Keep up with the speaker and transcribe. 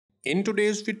In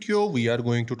today's video, we are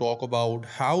going to talk about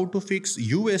how to fix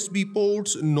USB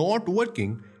ports not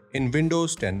working in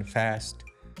Windows 10 fast.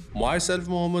 Myself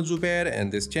Mohammad Zubair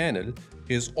and this channel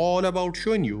is all about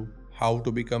showing you how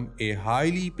to become a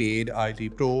highly paid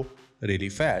IT pro really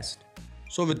fast.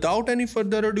 So without any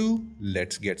further ado,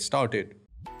 let's get started.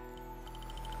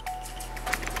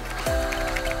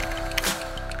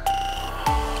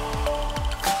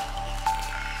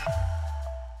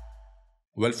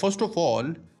 Well, first of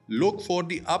all, look for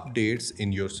the updates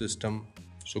in your system.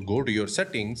 So go to your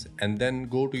settings and then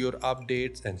go to your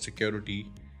updates and security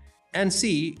and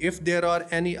see if there are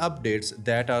any updates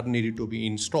that are needed to be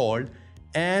installed,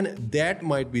 and that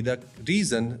might be the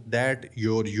reason that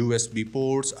your USB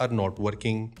ports are not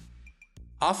working.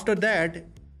 After that,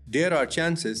 there are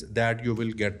chances that you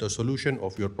will get the solution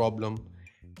of your problem.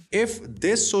 If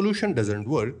this solution doesn't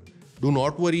work, do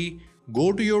not worry,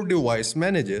 go to your device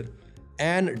manager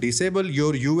and disable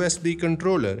your USB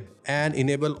controller and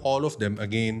enable all of them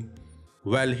again.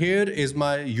 Well, here is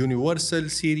my universal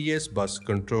series bus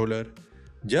controller.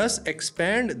 Just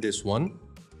expand this one,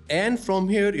 and from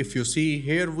here, if you see,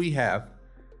 here we have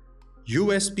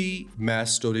USB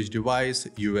mass storage device,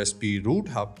 USB root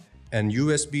hub and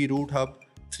USB root hub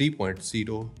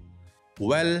 3.0.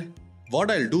 Well,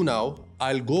 what I'll do now,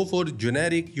 I'll go for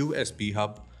generic USB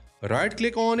hub, right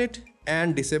click on it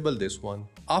and disable this one.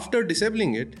 After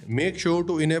disabling it, make sure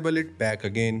to enable it back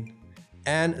again,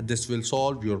 and this will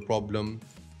solve your problem.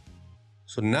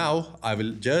 So now I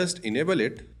will just enable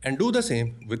it and do the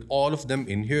same with all of them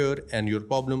in here, and your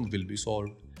problem will be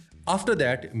solved. After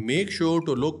that, make sure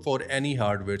to look for any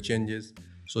hardware changes.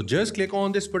 So just click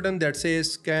on this button that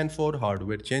says scan for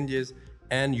hardware changes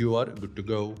and you are good to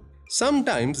go.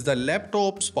 Sometimes the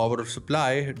laptop's power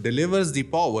supply delivers the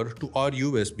power to our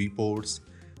USB ports,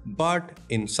 but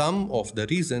in some of the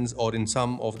reasons or in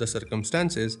some of the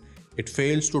circumstances, it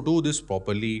fails to do this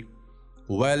properly.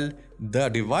 Well, the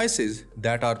devices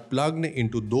that are plugged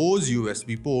into those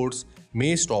USB ports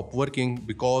may stop working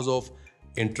because of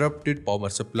interrupted power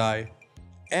supply,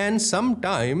 and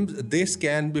sometimes this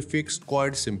can be fixed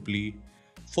quite simply.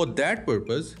 For that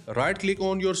purpose, right click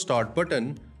on your start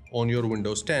button on your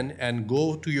Windows 10 and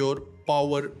go to your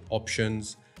power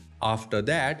options. After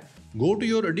that, go to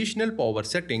your additional power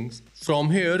settings.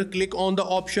 From here, click on the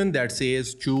option that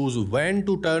says choose when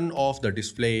to turn off the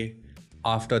display.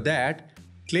 After that,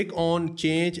 click on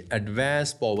change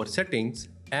advanced power settings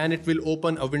and it will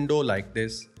open a window like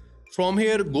this. From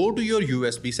here, go to your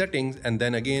USB settings and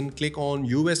then again click on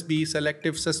USB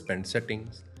selective suspend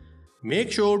settings.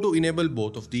 Make sure to enable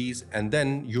both of these and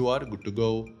then you are good to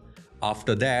go.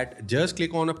 After that, just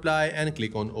click on apply and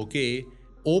click on OK.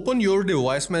 Open your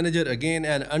device manager again,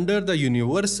 and under the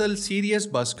universal series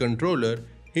bus controller,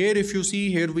 here if you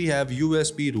see, here we have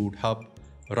USB root hub.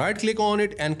 Right click on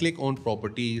it and click on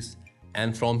properties,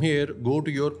 and from here go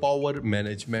to your power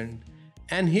management.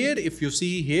 And here if you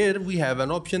see, here we have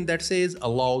an option that says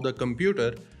allow the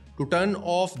computer to turn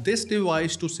off this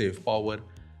device to save power.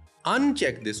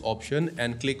 Uncheck this option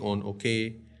and click on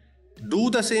OK. Do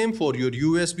the same for your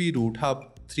USB root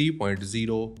hub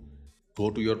 3.0. Go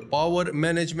to your power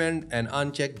management and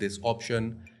uncheck this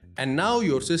option, and now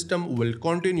your system will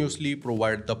continuously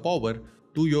provide the power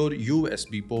to your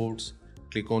USB ports.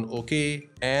 Click on OK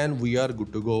and we are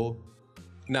good to go.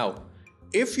 Now,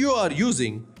 if you are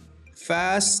using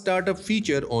fast startup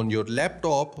feature on your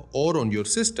laptop or on your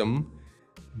system,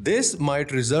 this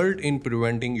might result in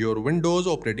preventing your Windows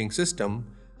operating system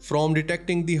from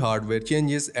detecting the hardware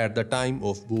changes at the time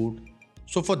of boot.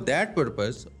 So for that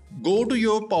purpose, go to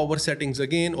your power settings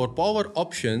again or power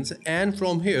options, and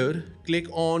from here click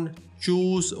on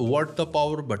choose what the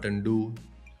power button do.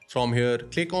 From here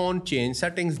click on change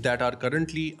settings that are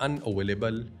currently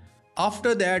unavailable.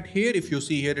 After that, here if you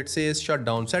see, here it says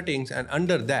shutdown settings, and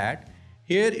under that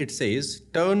here it says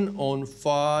turn on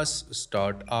fast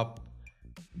startup.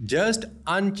 Just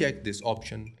uncheck this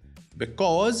option,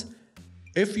 because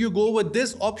if you go with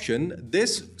this option,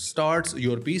 this starts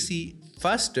your PC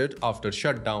faster after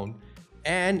shutdown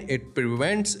and it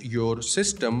prevents your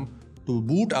system to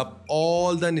boot up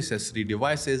all the necessary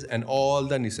devices and all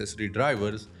the necessary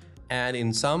drivers, and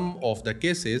in some of the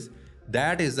cases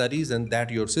that is the reason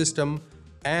that your system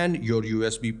and your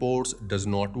USB ports does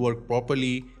not work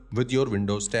properly with your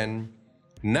Windows 10.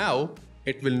 Now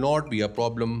it will not be a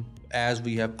problem as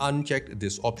we have unchecked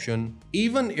this option.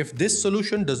 Even if this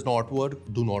solution does not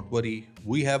work, do not worry,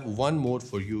 we have one more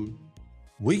for you.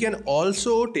 We can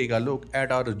also take a look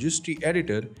at our registry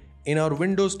editor in our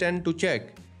Windows 10 to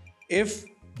check if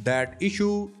that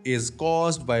issue is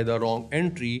caused by the wrong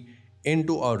entry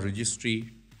into our registry.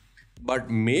 But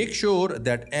make sure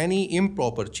that any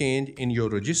improper change in your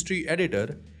registry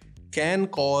editor can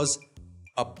cause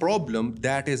a problem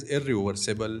that is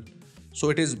irreversible. So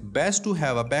it is best to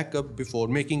have a backup before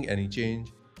making any change.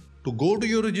 To go to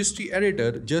your registry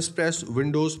editor, just press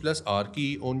Windows plus R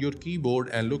key on your keyboard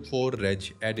and look for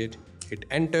Reg Edit. Hit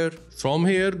enter. From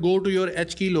here, go to your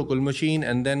H key local machine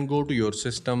and then go to your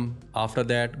system. After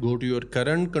that, go to your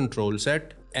current control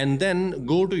set and then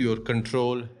go to your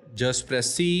control. Just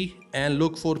press C and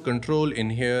look for control in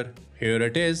here. Here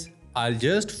it is. I'll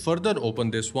just further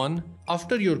open this one.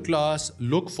 After your class,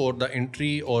 look for the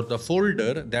entry or the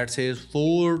folder that says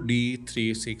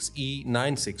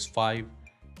 4D36E965.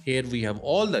 Here we have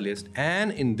all the list,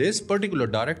 and in this particular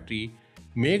directory,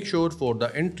 make sure for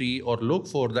the entry or look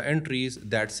for the entries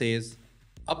that says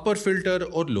upper filter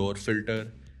or lower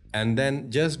filter, and then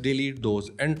just delete those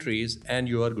entries and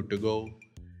you are good to go.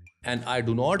 And I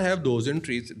do not have those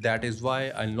entries, that is why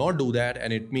I'll not do that,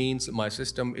 and it means my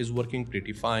system is working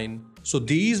pretty fine. So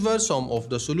these were some of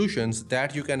the solutions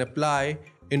that you can apply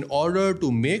in order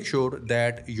to make sure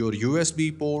that your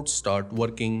USB ports start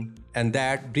working. And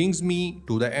that brings me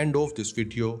to the end of this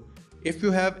video. If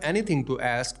you have anything to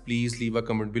ask, please leave a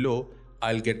comment below.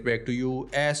 I'll get back to you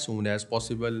as soon as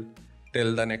possible.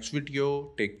 Till the next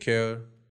video, take care.